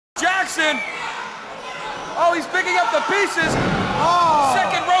Jackson. Oh, he's picking up the pieces. Oh.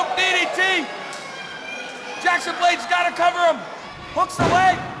 Second rope DDT. Jackson Blade's got to cover him. Hooks the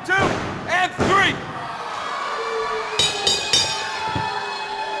leg, 2 and 3.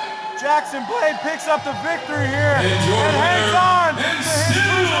 Jackson Blade picks up the victory here and hangs on to his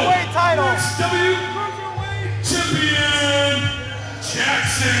Cruiserweight title. Cruiserweight champion,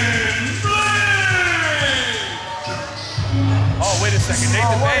 Jackson Blade. Oh, wait a second.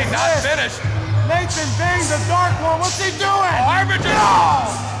 Nathan Bain not finished. Nathan Bain, the Dark One. What's he doing? Oh, Arbiter.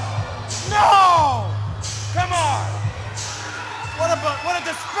 No! Come on. What a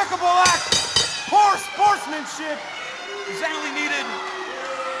despicable act. Poor sportsmanship. Exactly needed.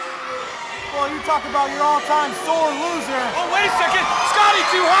 Well, you talk about your all-time sore loser. Oh, wait a second. Scotty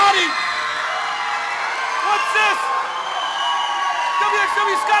Too Hotty. What's this?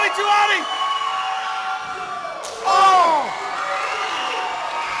 WXW Scotty Too Hotty. Oh!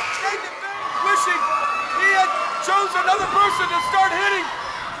 Wishing he had chosen another person to start hitting.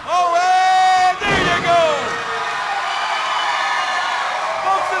 Oh, and there you go.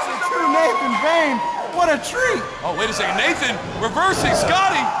 Folks, this is True Nathan Bain. What a treat. Oh, wait a second. Nathan reversing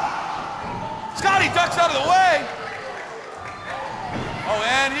Scotty. Scotty ducks out of the way. Oh,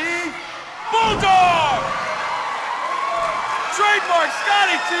 and he... Bulldog! Trademark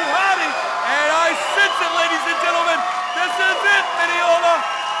Scotty Too Hotty. And I sense it, ladies and gentlemen. This is it,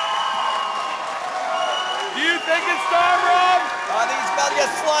 Mineola. Do you think it's time, Rob? I think it's about to get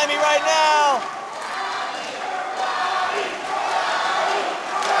slimy right now.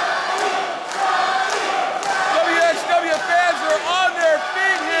 WXW fans are on their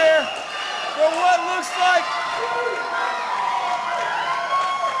feet here for what looks like...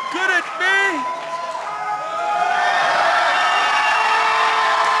 Could it be?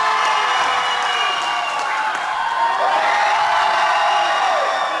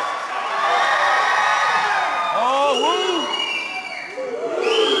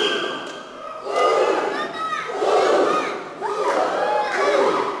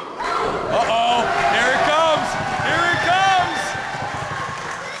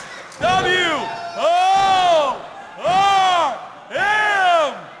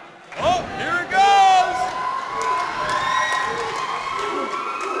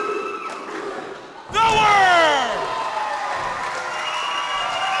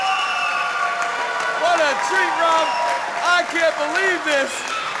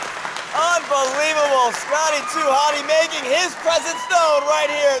 Unbelievable. Scotty Too Hotty making his presence known right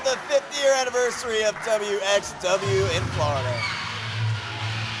here at the 5th year anniversary of WXW in Florida.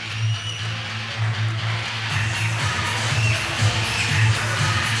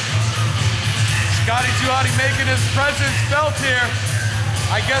 Scotty Too Hotty making his presence felt here.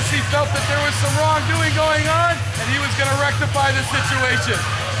 I guess he felt that there was some wrongdoing going on and he was going to rectify the situation.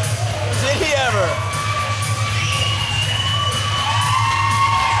 Did he ever?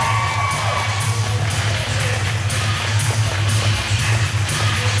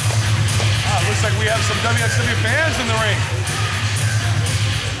 Looks like we have some WXW fans in the ring.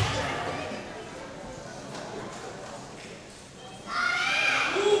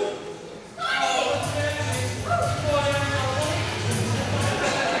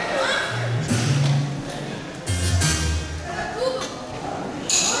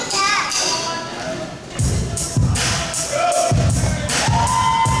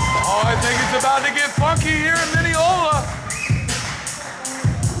 Oh, I think it's about to get funky here in Mineola.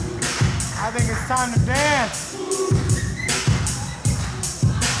 I think it's time to dance.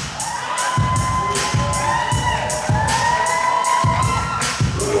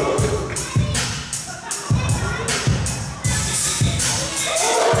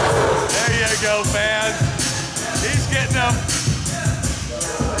 There you go, fans. He's getting them.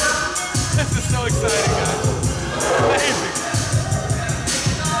 This is so exciting, guys. Amazing.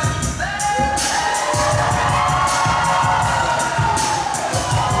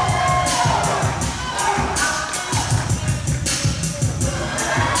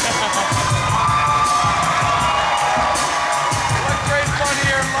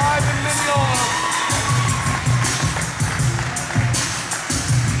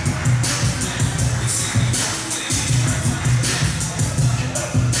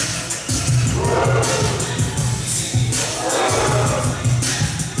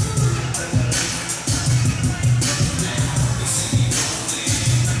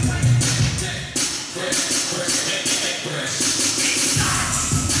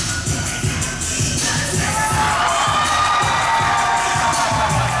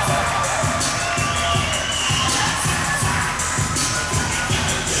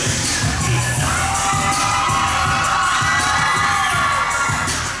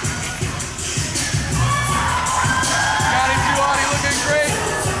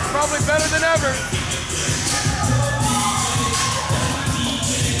 ever.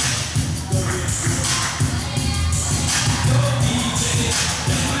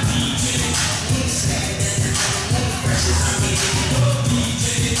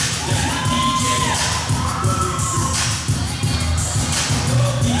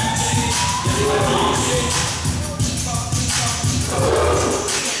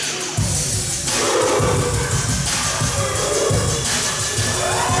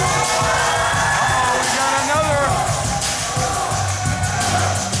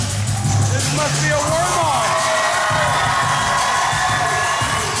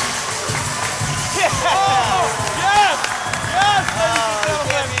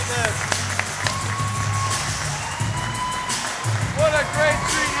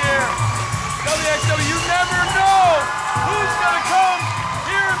 You never know who's going to come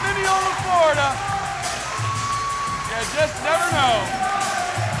here in Mineola, Florida. You just never know.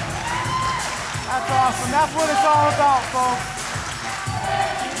 That's awesome. That's what it's all about, folks.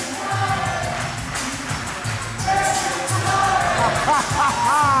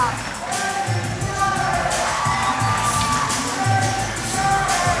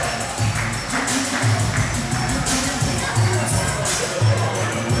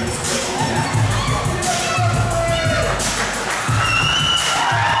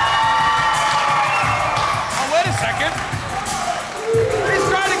 He's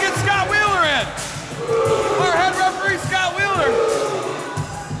trying to get Scott Wheeler in. Our head referee, Scott Wheeler.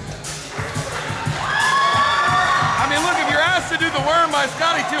 I mean, look, if you're asked to do the worm by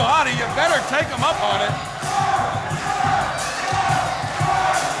Scotty Too Hotty, you better take him up on it.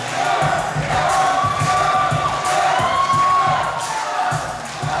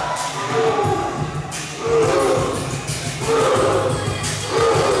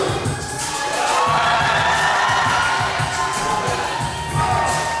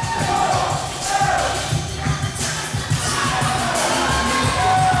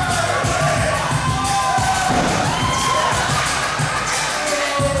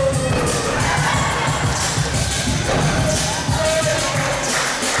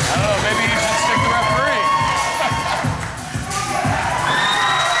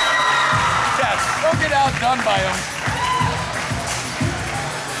 Done by him.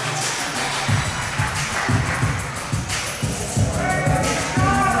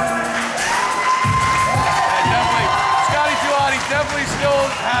 Definitely, Scotty Too Hotty definitely still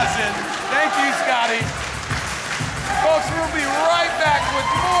has it. Thank you, Scotty. Folks, we'll be right back with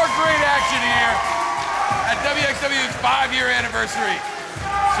more great action here at WXW's 5-year anniversary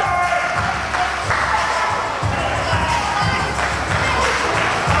show.